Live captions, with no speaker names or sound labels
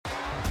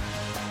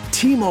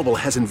T-Mobile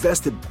has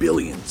invested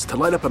billions to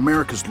light up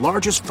America's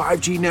largest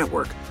 5G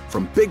network,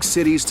 from big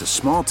cities to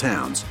small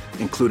towns,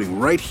 including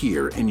right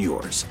here in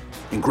yours.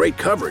 And great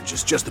coverage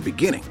is just the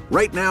beginning.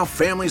 Right now,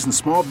 families and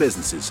small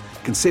businesses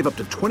can save up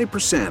to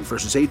 20%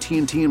 versus AT&T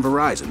and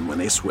Verizon when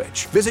they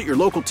switch. Visit your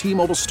local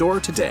T-Mobile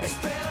store today.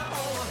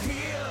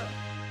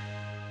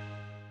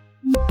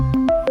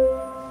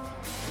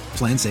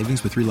 Plan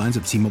savings with 3 lines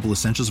of T-Mobile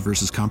Essentials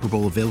versus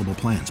comparable available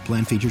plans.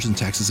 Plan features and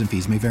taxes and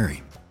fees may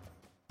vary.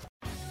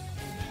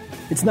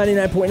 It's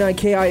 99.9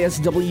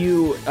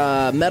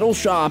 KISW. Metal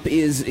Shop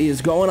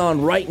is going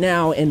on right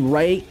now, and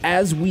right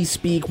as we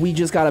speak, we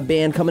just got a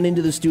band coming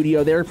into the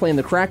studio. They're playing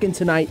the Kraken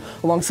tonight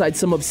alongside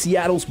some of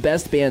Seattle's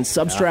best bands,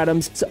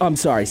 Substratum,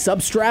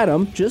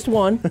 just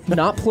one,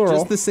 not plural.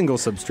 Just the single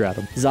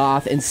Substratum.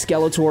 Zoth and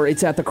Skeletor.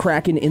 It's at the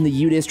Kraken in the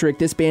U District.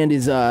 This band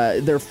is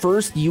their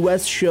first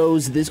U.S.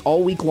 shows this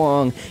all week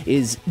long.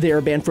 They're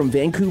a band from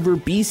Vancouver,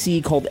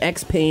 BC called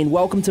X-Pain.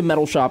 Welcome to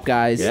Metal Shop,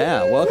 guys.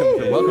 Yeah,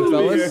 welcome,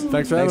 fellas.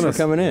 Thanks for having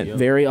us. Coming in.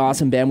 Very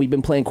awesome band. We've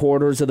been playing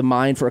Corridors of the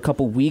Mind for a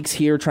couple weeks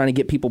here, trying to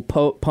get people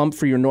pumped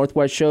for your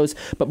Northwest shows.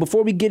 But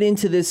before we get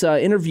into this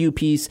interview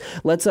piece,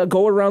 let's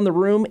go around the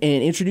room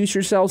and introduce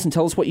yourselves and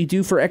tell us what you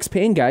do for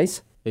X-Pain,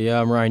 guys. Yeah,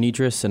 I'm Ryan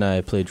Idris, and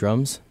I play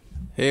drums.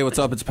 Hey, what's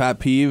up? It's Pat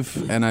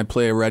Peeve, and I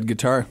play a red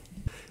guitar.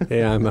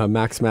 Hey, I'm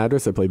Max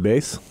Madras. I play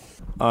bass.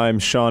 I'm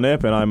Sean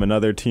Ip, and I'm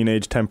another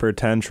teenage temper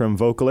tantrum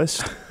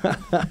vocalist.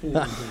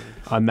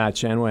 I'm Matt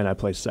Shanway, and I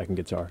play second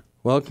guitar.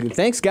 Well,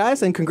 thanks,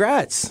 guys, and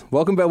congrats.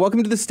 Welcome back.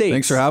 Welcome to the States.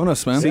 Thanks for having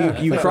us, man. So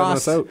you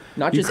crossed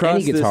not just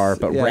any guitar,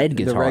 but red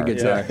guitar. The red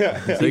guitar.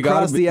 Yeah. You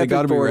crossed the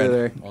epic border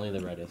there. Only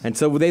the reddest. And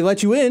so they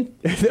let you in.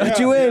 They let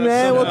you in,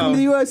 man. Welcome to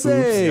the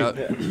USA.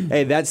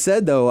 Hey, that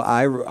said, though,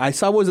 I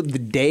saw, was it the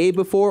day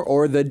before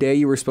or the day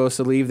you were supposed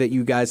to leave, that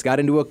you guys got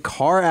into a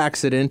car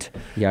accident.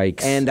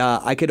 Yikes. And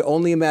I could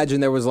only imagine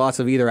there was lots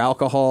of either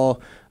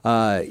alcohol,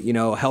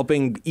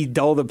 helping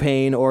dull the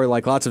pain, or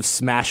like lots of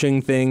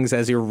smashing things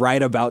as you're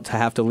right about to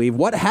have to leave.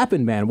 What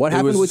happened, man? What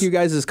happened with you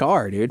guys'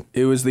 car, dude?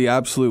 It was the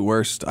absolute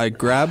worst. I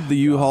grabbed the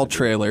U-Haul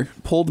trailer,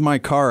 pulled my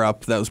car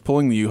up that was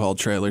pulling the U-Haul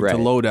trailer to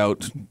load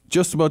out,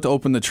 just about to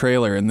open the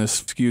trailer, and this,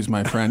 excuse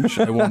my French,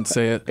 I won't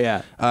say it.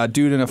 Yeah.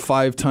 Dude in a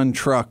 5-ton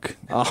truck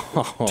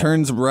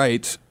turns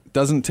right,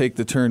 doesn't take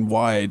the turn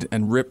wide,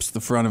 and rips the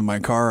front of my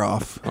car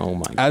off. Oh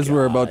my god. As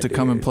we're about to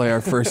come and play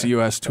our first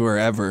U.S. tour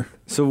ever.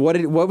 So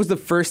what was the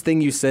first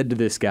thing you said to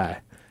this guy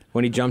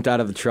when he jumped out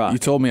of the truck? You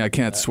told me I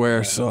can't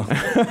swear, so.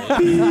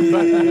 He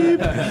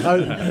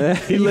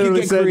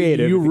literally said,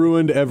 creative. "You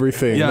ruined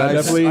everything." Yeah, that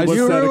definitely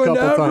was said a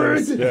couple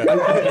times.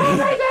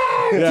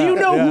 Do you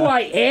know who I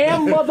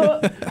am,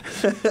 mother?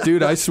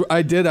 Dude,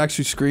 I did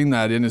actually scream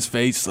that in his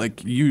face.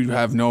 Like, you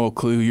have no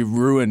clue. You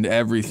ruined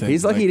everything.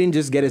 He's lucky he didn't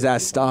just get his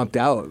ass stomped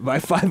out by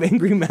 5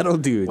 angry metal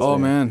dudes. Oh,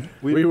 man.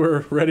 We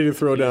were ready to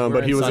throw down,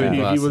 but he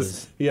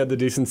had the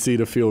decency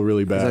to feel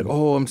really bad. He's like,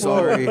 oh, I'm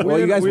sorry. Well,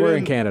 you guys were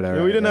in Canada,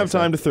 right? We didn't have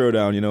time to throw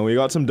down. We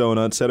got some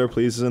donuts, said our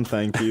pleases and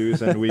thank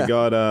yous, and we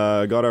got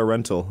our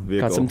rental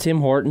vehicle. Got some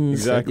Tim Hortons.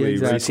 Exactly.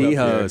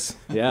 Hose.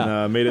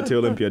 Yeah. And, made it to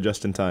Olympia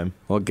just in time.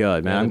 Well,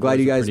 good, man. I'm glad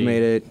you guys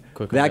made it.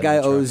 That guy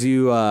owes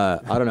you, I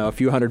don't know, a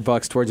few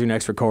 $100 towards your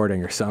next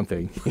recording or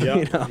something.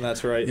 Yeah,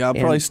 that's right. Yeah, I'll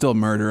probably still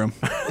murder him.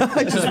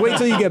 Just wait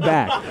till you get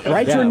back.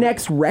 Write your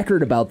next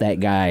record about that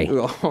guy.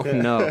 Oh,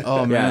 no.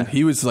 Oh, man.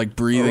 He was like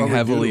breathing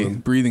heavily,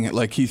 breathing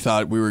like he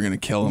thought we were going to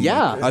kill him.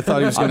 Yeah. I thought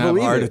he was going to have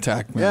a heart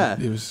attack, man.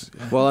 Yeah. It was.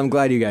 Well, I'm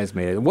glad you guys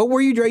made it. What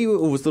were you driving?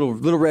 It was little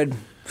red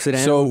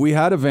sedan? So we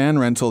had a van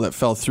rental that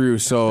fell through.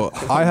 So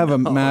I have a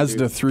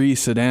Mazda 3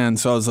 sedan.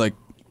 So I was like,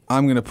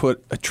 I'm going to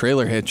put a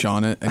trailer hitch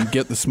on it and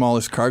get the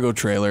smallest cargo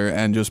trailer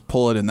and just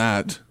pull it in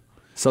that.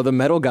 So the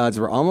metal gods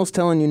were almost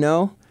telling you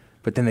no,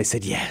 but then they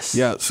said yes.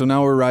 Yeah, so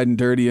now we're riding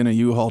dirty in a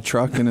U-Haul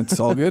truck and it's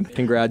all good.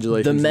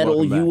 Congratulations. The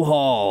metal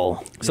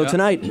U-Haul. So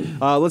tonight,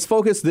 let's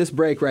focus this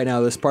break right now,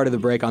 this part of the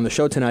break on the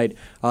show tonight.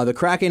 The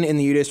Kraken in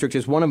the U-District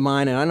is one of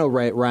mine, and I know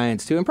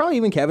Ryan's too, and probably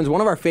even Kevin's,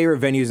 one of our favorite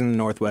venues in the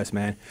Northwest,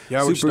 man.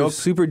 Yeah, we're stoked.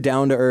 Super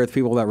down-to-earth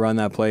people that run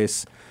that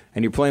place.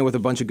 And you're playing with a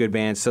bunch of good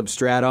bands,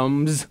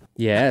 Substratums.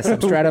 Yes,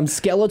 Substratum,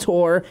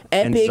 Skeletor,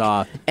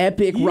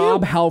 epic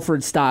Rob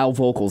Halford style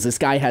vocals. This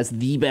guy has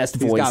the best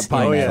voice. Got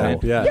pipes, man.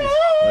 Yeah.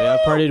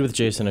 I've partied with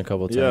Jason a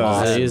couple times.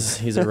 Yeah.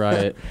 He's a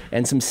riot.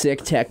 And some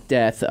sick tech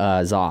death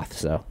Zoth.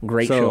 So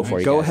great show for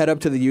you. Go guys. head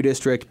up to the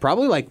U-District,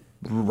 probably like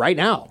right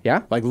now.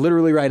 Yeah? Like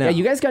literally right now. Yeah,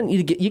 you guys got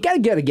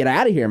to get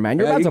out of here, man.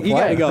 You're about to play. You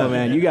gotta go,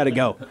 man. You gotta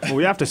go. Well,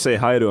 we have to say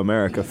hi to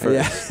America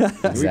first. We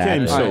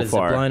came so Is it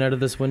far. blind out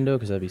of this window?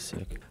 Because that'd be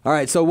sick. All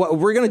right, so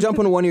we're going to jump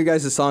into one of your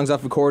guys' songs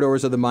off of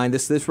Corridors of the Mind.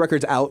 This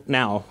record's out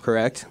now,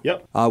 correct?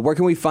 Yep. Where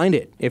can we find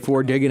it? If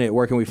we're digging it,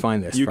 where can we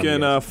find this? You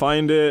can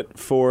find it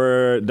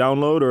for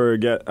download or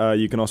get.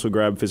 You can also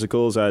grab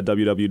physicals at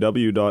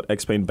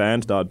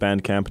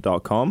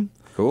www.xpainband.bandcamp.com.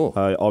 Cool.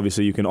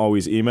 Obviously, you can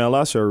always email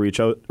us or reach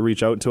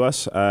out to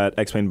us at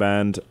Xpain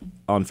Band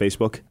on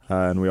Facebook,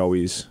 and we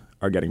always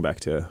are getting back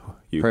to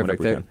you. Perfect.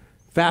 Whenever we can.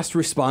 Fast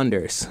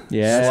responders.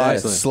 Yeah.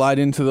 Slide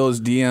into those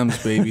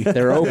DMs, baby.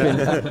 They're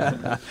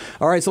open.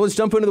 All right, so let's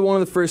jump into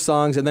one of the first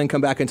songs and then come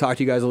back and talk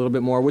to you guys a little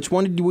bit more. Which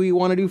one do we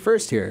want to do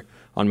first here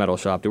on Metal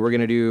Shop? We're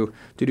going to do...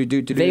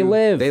 They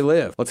Live. They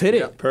Live. Let's hit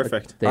it.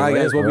 Perfect. All right,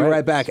 guys, we'll be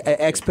right back.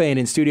 X-Pain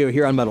in studio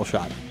here on Metal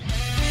Shop.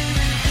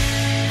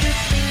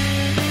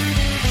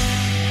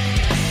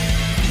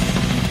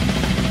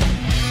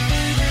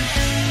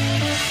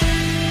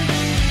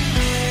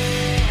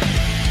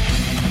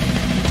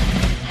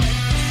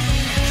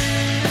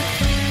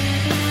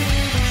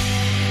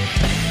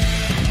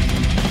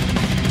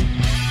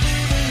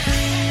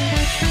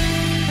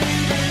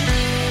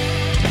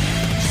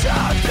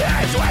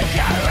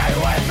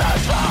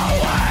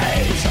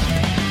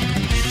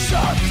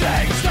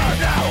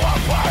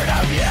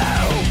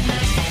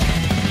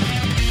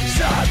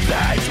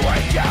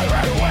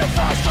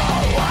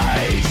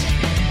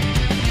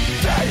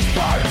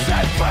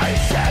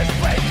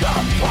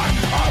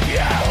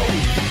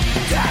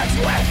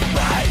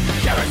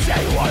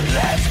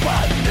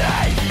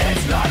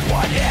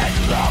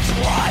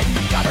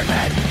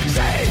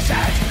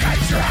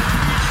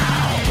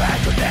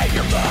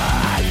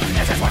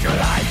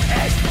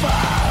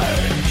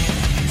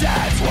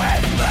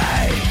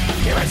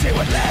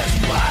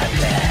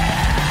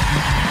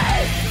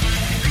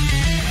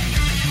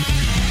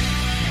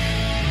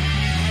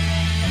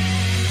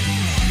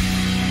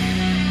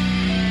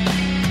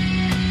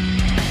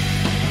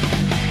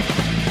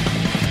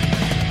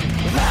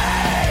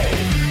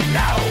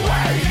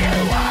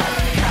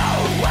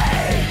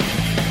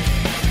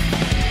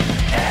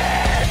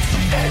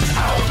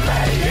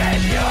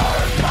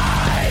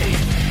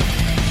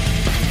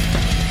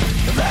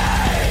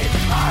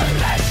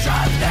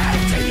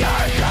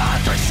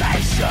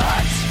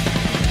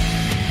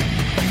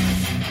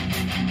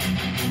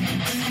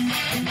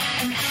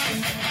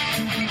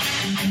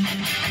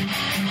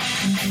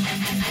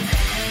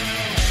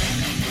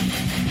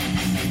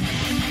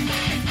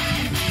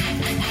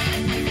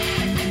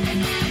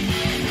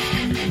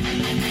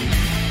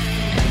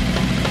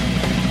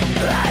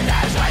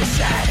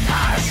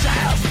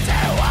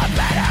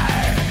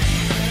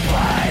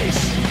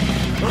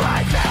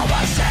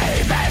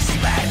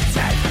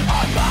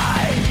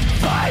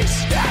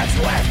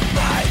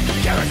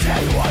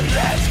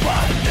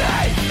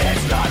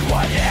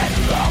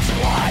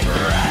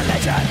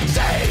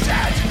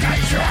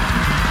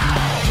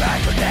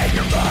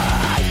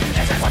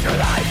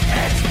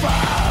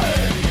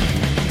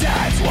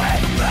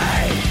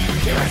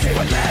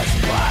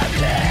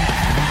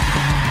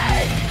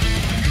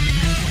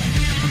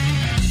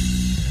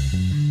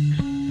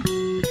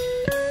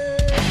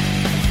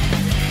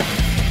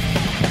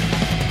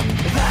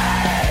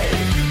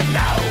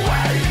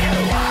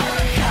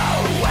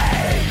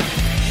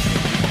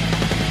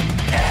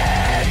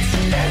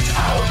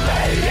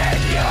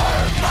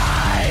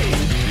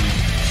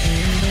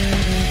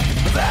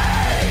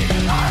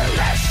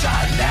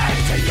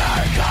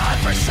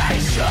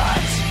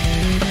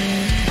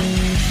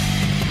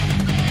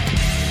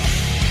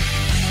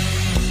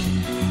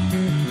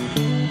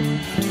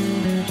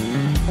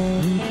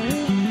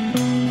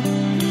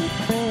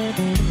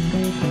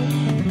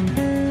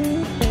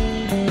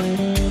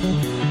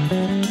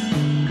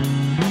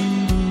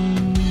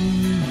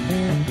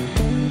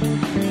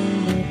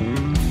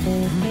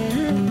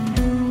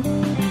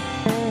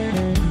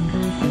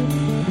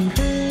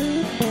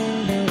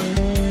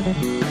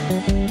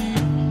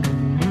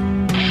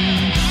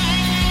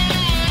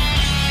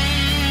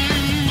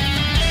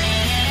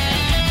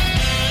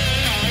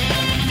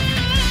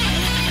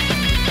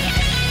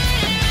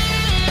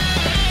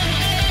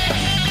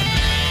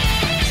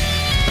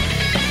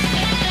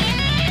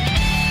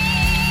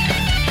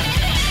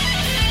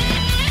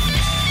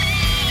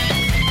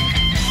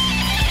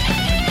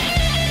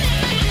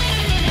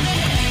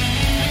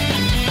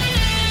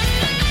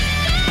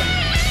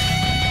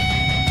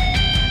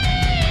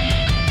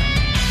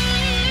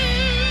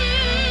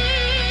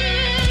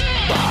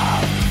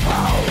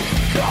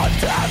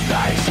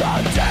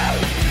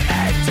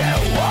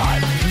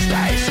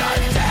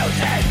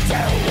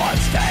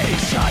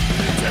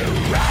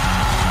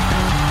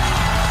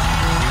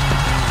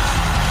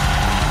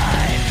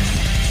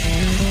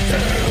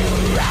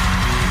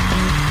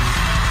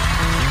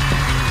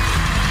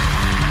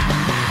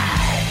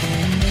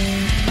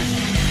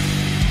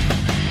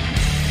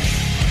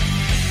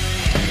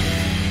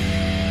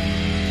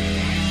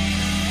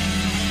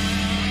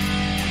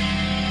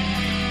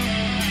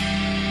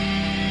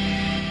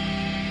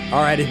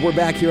 All right, we're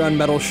back here on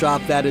Metal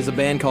Shop. That is a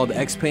band called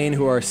X-Pain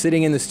who are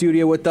sitting in the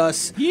studio with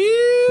us.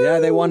 Yeah,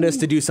 they wanted us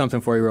to do something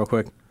for you real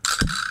quick.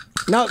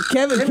 No,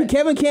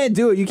 Kevin can't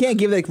do it. You can't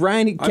give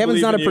Ryan.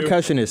 Kevin's not a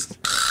percussionist.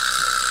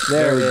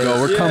 There we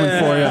go. We're coming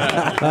for you.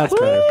 That's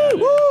better.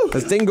 Woo!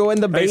 Let's dingo in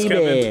the Thanks,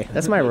 baby. Kevin.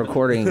 That's my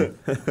recording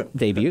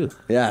debut.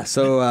 Yeah,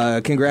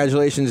 so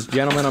congratulations,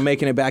 gentlemen, on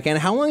making it back. And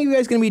how long are you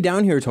guys going to be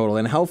down here total?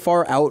 And how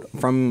far out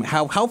from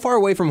how far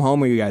away from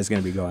home are you guys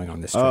going to be going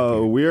on this trip?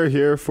 Here? We are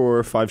here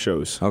for 5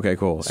 shows. Okay,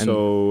 cool.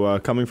 So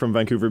coming from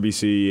Vancouver,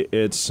 BC,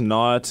 it's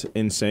not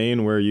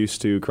insane. We're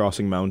used to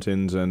crossing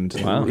mountains and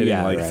hitting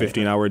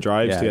 15-hour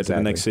drives to get to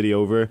the next city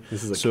over.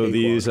 So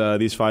these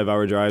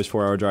 5-hour drives,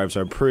 4-hour drives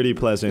are pretty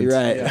pleasant.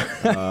 Right.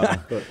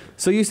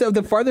 So you said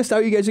the farthest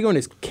out you guys are going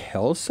is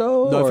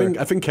Kelso? No,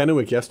 I think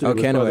Kennewick yesterday.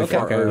 Oh, Kennewick.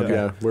 Okay.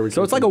 Yeah, where we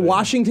so it's like a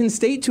Washington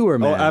State tour,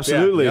 man. Oh,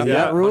 absolutely. Yeah,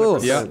 that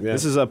rules. Yeah.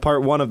 This is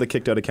part 1 of the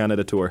Kicked Out of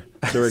Canada tour.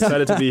 So we're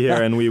excited to be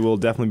here, and we will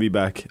definitely be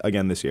back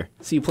again this year.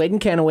 So you played in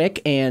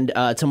Kennewick, and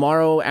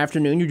tomorrow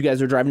afternoon you guys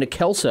are driving to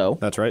Kelso.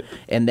 That's right.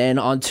 And then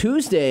on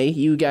Tuesday,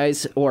 you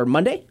guys, or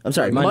Monday? I'm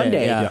sorry,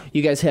 Monday. Yeah.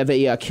 You guys have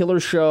a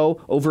killer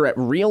show over at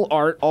Real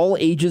Art, all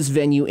ages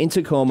venue in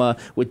Tacoma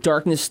with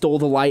Darkness Stole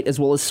the Light as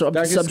well as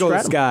Darkness Stole the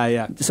Sky,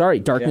 yeah. Sorry,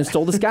 Darkness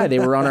Stole the Sky. They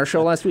were on our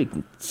show last week.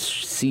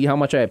 See how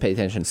much I pay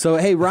attention. So,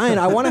 hey, Ryan,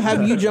 I want to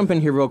have you jump in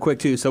here real quick,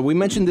 too. So we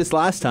mentioned this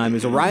last time,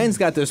 is Ryan's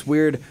got this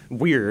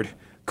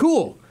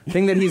cool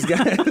thing that he's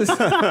got.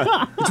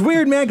 It's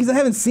weird, man, because I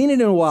haven't seen it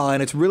in a while,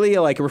 and it's really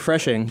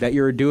refreshing that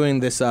you're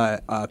doing this.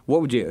 What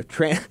would you?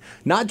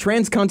 Not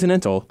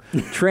transcontinental,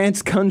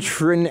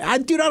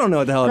 transcountry. Dude, I don't know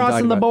what the hell I'm Crossing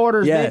talking the about.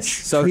 borders, yes.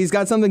 bitch. So he's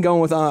got something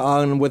going with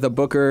the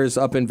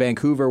Bookers up in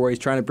Vancouver, where he's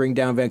trying to bring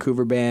down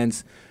Vancouver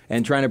bands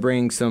and trying to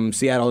bring some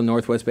Seattle and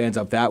Northwest bands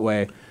up that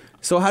way.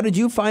 So how did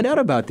you find out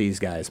about these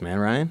guys, man,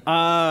 Ryan?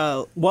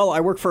 Well, I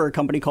work for a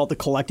company called The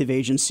Collective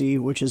Agency,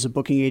 which is a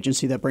booking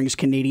agency that brings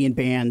Canadian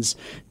bands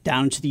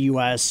down to the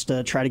U.S.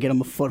 to try to get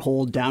them a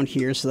foothold down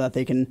here so that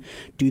they can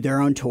do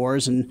their own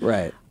tours. And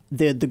right.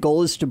 The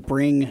goal is to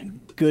bring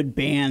good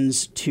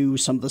bands to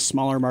some of the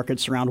smaller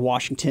markets around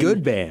Washington.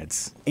 Good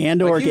bands.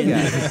 And Oregon.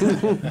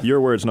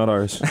 Your words, not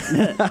ours.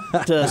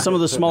 To some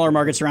of the smaller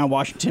markets around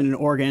Washington and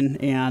Oregon.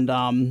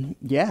 And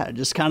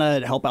just kind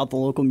of help out the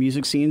local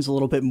music scenes a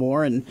little bit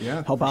more and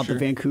help out the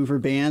Vancouver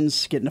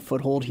bands getting a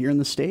foothold here in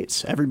the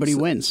States. Everybody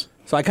wins.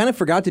 So I kind of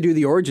forgot to do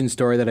the origin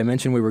story that I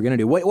mentioned we were going to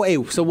do.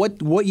 Wait. So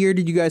what year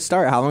did you guys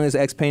start? How long has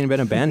X-Pain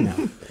been a band now?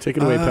 Take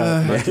it away,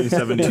 Pat.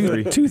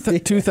 1973.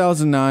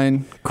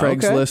 2009,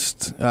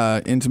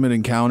 Craigslist, Intimate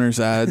Encounters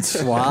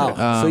ads.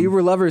 Wow. So you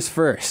were lovers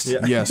first.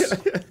 Yeah. Yes.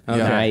 Okay.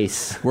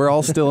 Nice. We're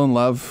all still in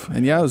love.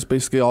 And it was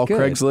basically all Good.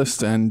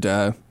 Craigslist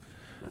and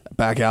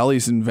back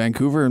alleys in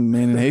Vancouver and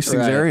Main and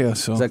Hastings area.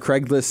 So is that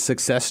Craigslist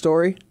success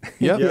story?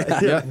 Yeah.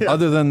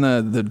 Other than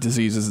the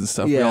diseases and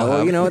stuff. we all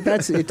have. You know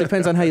what? It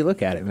depends on how you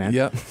look at it, man.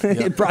 Yeah.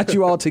 It brought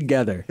you all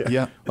together.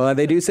 Yeah. Well,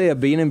 they do say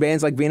being in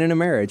bands like being in a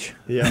marriage.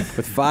 Yeah.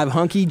 With 5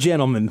 hunky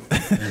gentlemen.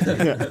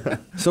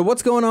 So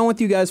what's going on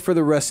with you guys for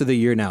the rest of the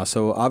year now?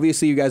 So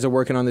obviously you guys are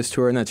working on this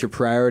tour and that's your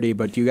priority,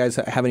 but do you guys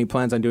have any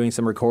plans on doing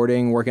some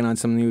recording, working on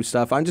some new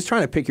stuff? I'm just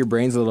trying to pick your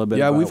brains a little bit.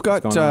 Yeah,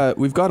 about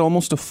we've got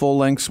almost a full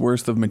length's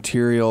worth of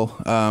material.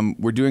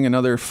 We're doing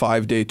another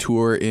 5-day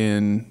tour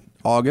in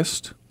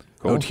August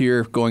out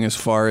here, going as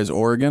far as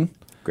Oregon.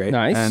 Great.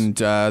 Nice. And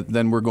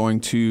then we're going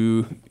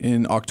to,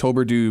 in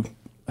October, do,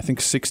 I think,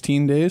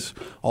 16 days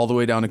all the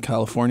way down to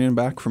California and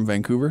back from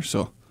Vancouver.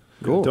 So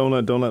Cool.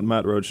 Don't let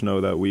Matt Roach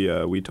know that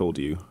we told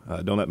you.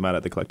 Don't let Matt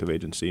at the Collective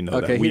Agency know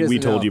Okay, that he we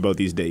doesn't told know. you about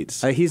these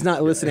dates. He's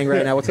not listening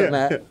right now. What's up,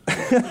 Matt?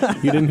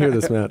 You didn't hear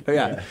this, Matt.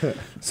 Yeah.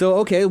 So,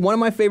 okay, one of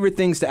my favorite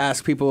things to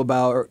ask people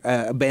about,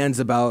 bands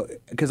about,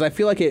 because I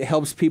feel like it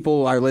helps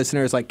people, our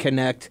listeners, like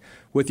connect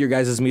with your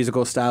guys'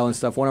 musical style and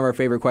stuff. One of our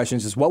favorite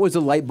questions is, what was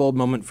the light bulb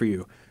moment for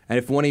you? And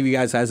if one of you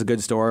guys has a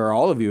good story, or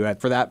all of you,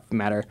 for that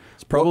matter,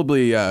 it's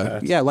probably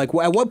like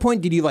at what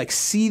point did you like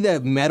see the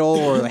metal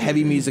or the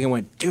heavy music and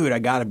went, dude, I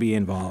got to be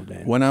involved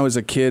in? When I was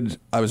a kid,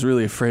 I was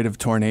really afraid of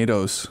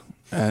tornadoes,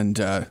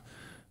 and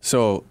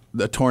so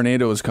the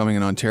tornado was coming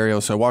in Ontario.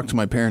 So I walked to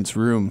my parents'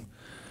 room,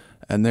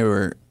 and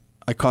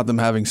I caught them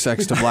having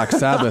sex to Black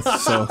Sabbath.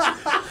 So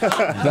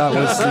that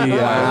was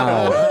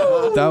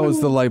the that was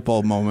the light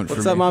bulb moment for me.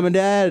 What's up, Mom and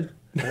Dad?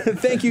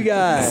 Thank you,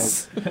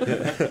 guys.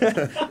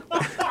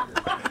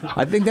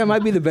 I think that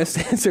might be the best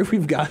answer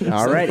we've gotten.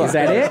 All so right, far. is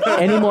that it?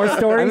 Any more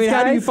stories, I mean, guys?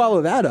 how do you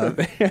follow that up?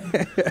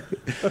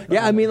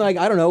 Yeah, I mean, like,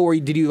 I don't know.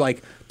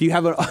 Do you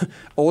have an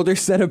older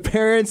set of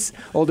parents,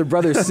 older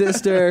brother,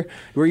 sister?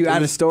 Were you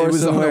at a store It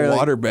was somewhere? on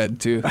a waterbed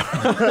too.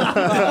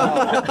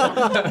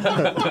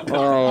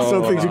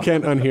 Some things you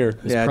can't unhear.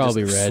 It's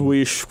probably just red.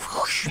 Swoosh.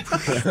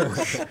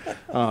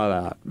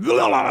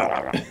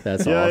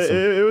 That's Yeah, awesome.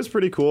 it was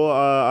pretty cool.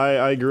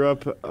 I grew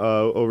up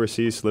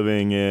overseas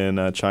living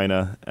in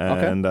China,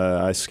 and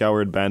I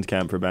scoured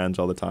Bandcamp for bands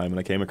all the time, and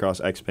I came across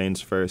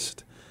X-Pain's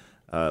first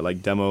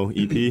demo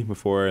EP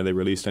before they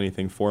released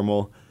anything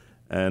formal.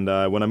 And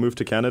when I moved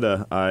to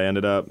Canada, I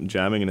ended up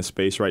jamming in a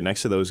space right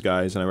next to those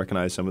guys, and I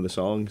recognized some of the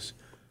songs.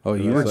 Oh,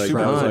 you were that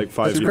drawn. was like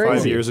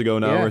 5 years ago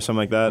now, or something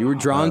like that. You were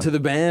drawn to the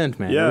band,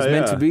 man. Yeah, it was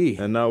meant to be.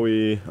 And now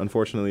we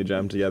unfortunately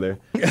jammed together.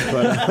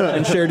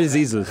 And share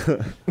diseases.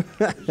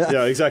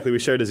 Yeah, exactly. We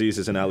share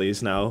diseases in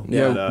alleys now.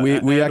 Yeah,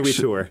 but, we actually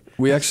tour.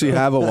 We actually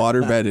have a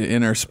waterbed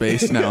in our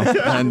space now,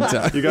 and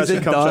you guys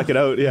can come check it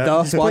out. Yeah,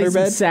 Duff's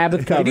waterbed.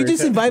 Sabbath covers. Did you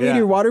just invite me to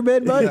your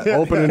waterbed, bud?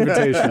 Open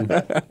invitation.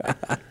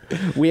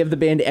 We have the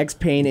band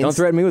X-Pain. Don't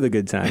threaten me with a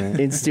good time, man.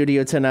 In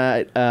studio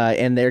tonight,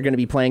 and they're going to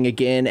be playing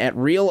again at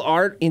Real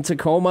Art in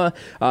Tacoma.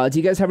 Do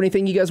you guys have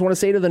anything you guys want to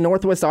say to the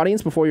Northwest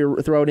audience before you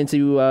throw it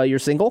into your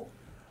single?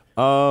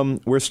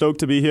 We're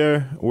stoked to be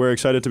here. We're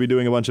excited to be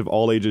doing a bunch of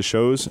all ages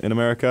shows in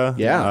America.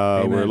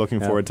 Yeah, we're looking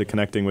forward to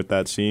connecting with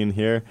that scene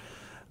here.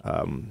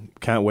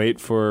 Can't wait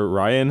for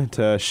Ryan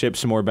to ship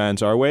some more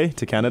bands our way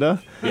to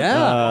Canada.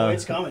 Yeah,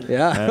 it's coming.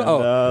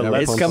 Yeah, and,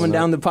 it's coming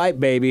down the pipe,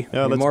 baby.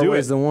 Yeah, let's more do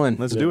ways it. than one.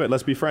 Let's do it.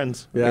 Let's be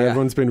friends. Yeah,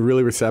 everyone's been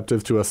really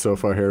receptive to us so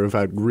far here. We've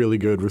had really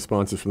good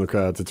responses from the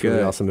crowds. It's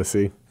really awesome to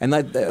see. And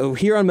like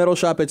here on Metal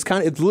Shop,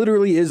 it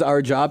literally is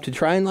our job to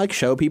try and like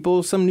show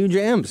people some new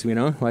jams. You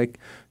know, like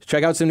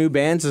check out some new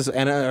bands,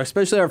 and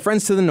especially our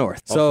friends to the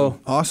north. So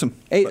awesome.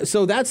 Hey,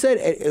 so that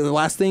said, the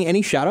last thing,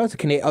 any shout outs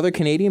to other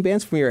Canadian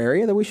bands from your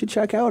area that we should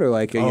check out, or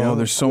like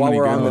there's so while many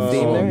we're good on the ones.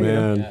 theme Oh, there.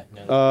 man.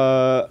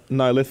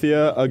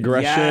 Nihilithia,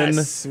 Aggression.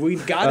 Yes,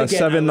 we've got to get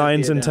 7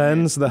 9s and Nihilithia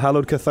down. 10s, the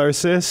Hallowed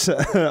Catharsis,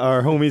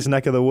 our homies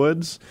Neck of the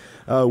Woods,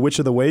 Witch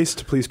of the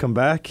Waste, please come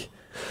back.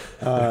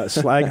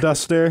 Slag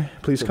Duster,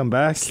 please come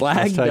back.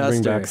 Slag Hashtag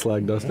bring Duster. back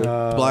Slag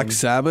Duster. Black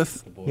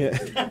Sabbath. Yeah.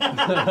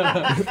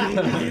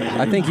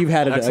 I think you've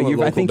had it. Excellent I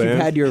local think you've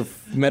band. had your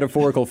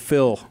metaphorical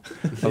fill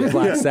of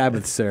Black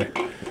Sabbath, sir.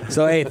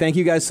 So hey, thank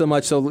you guys so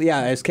much. So yeah,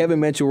 as Kevin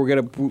mentioned, we're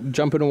gonna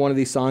jump into one of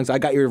these songs. I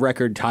got your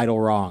record title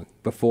wrong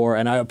before,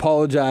 and I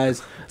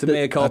apologize to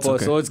mea culpa.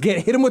 okay. So let's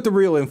hit him with the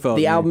real info.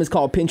 The man. album is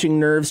called Pinching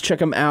Nerves. Check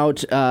them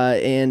out,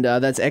 and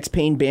that's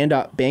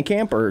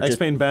xpainband.bandcamp or just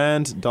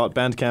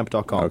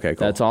xpainband.bandcamp.com. Okay,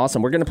 cool. That's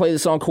awesome. We're going to play the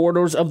song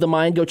Corridors of the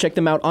Mind. Go check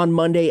them out on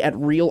Monday at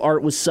Real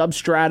Art with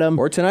Substratum.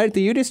 Or tonight at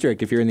the U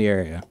District if you're in the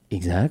area.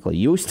 Exactly.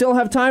 You still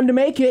have time to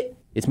make it.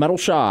 It's Metal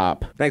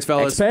Shop. Thanks,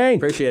 fellas. X-Pain.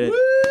 Appreciate it.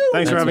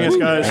 Thanks for having us,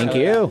 guys. Thank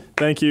you.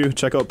 Thank you.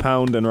 Check out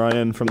Pound and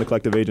Ryan from the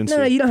Collective Agency.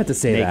 No, you don't have to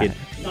say Naked.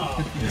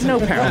 that. No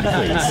pound,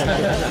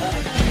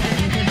 please.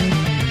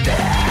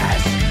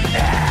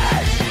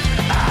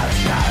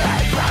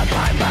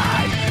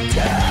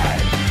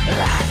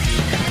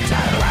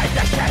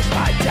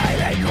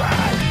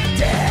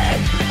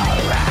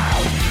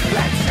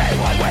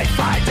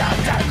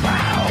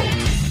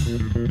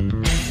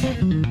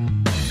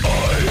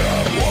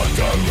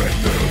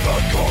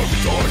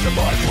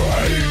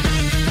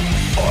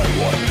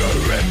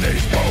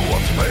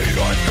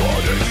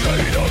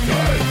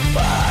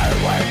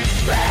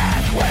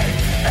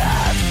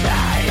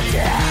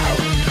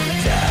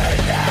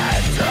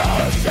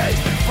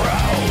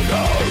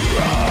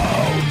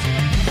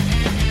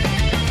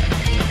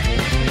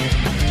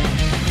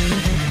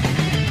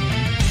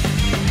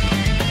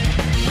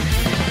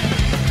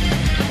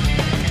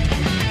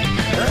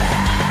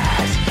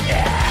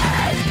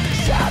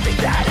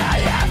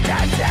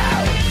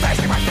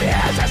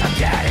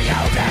 Getting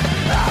older,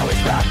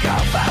 always look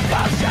over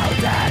both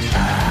shoulders.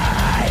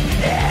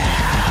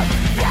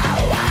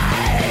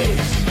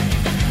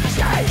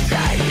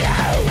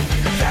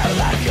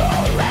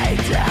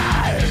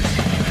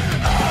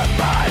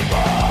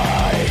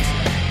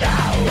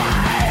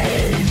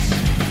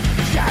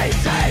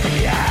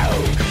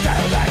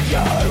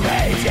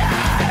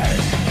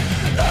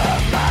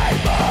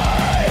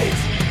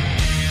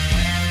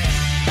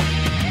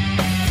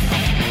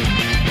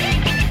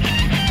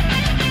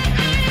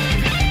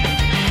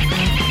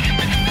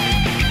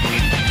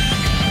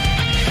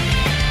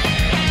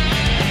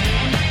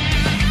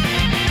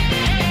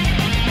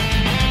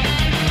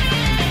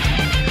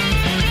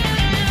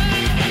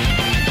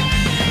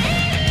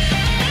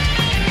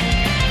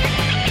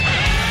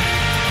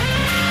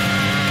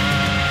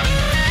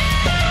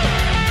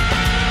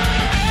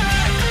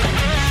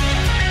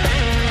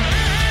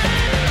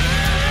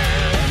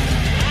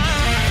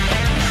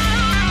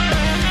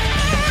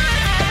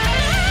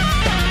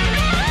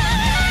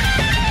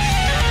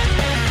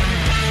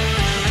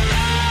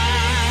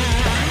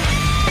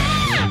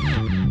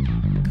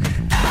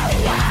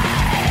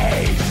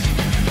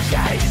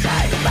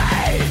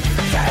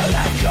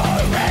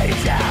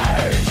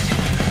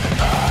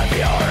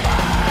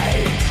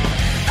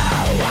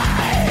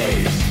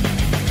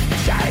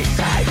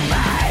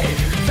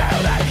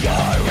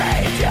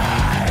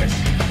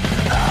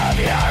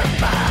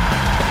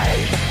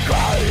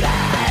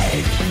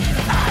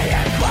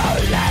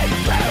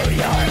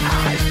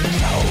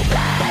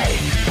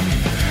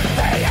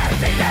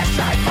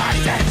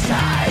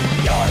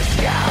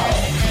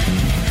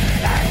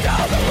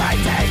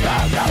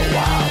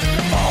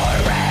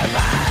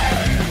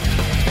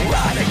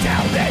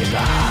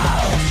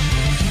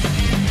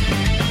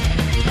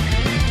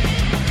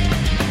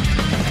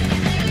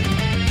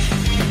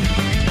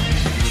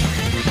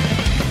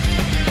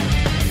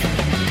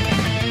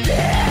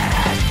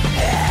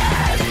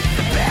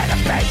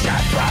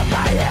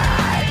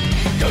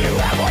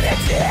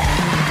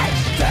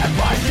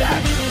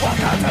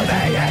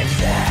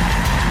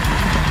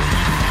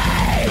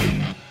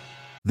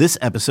 This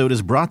episode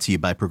is brought to you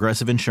by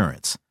Progressive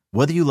Insurance.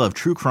 Whether you love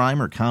true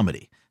crime or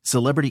comedy,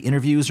 celebrity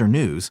interviews or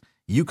news,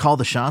 you call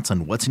the shots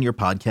on what's in your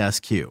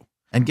podcast queue.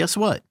 And guess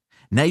what?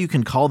 Now you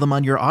can call them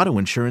on your auto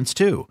insurance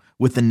too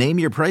with the Name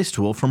Your Price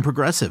tool from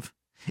Progressive.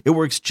 It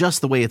works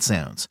just the way it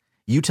sounds.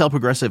 You tell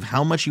Progressive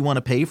how much you want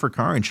to pay for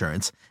car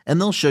insurance,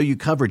 and they'll show you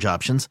coverage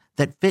options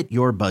that fit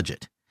your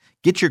budget.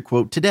 Get your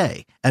quote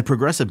today at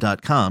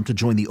Progressive.com to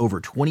join the over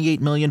 28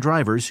 million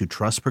drivers who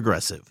trust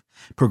Progressive.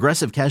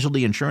 Progressive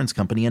Casualty Insurance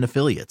Company and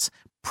Affiliates.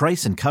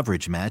 Price and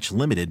coverage match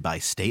limited by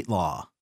state law.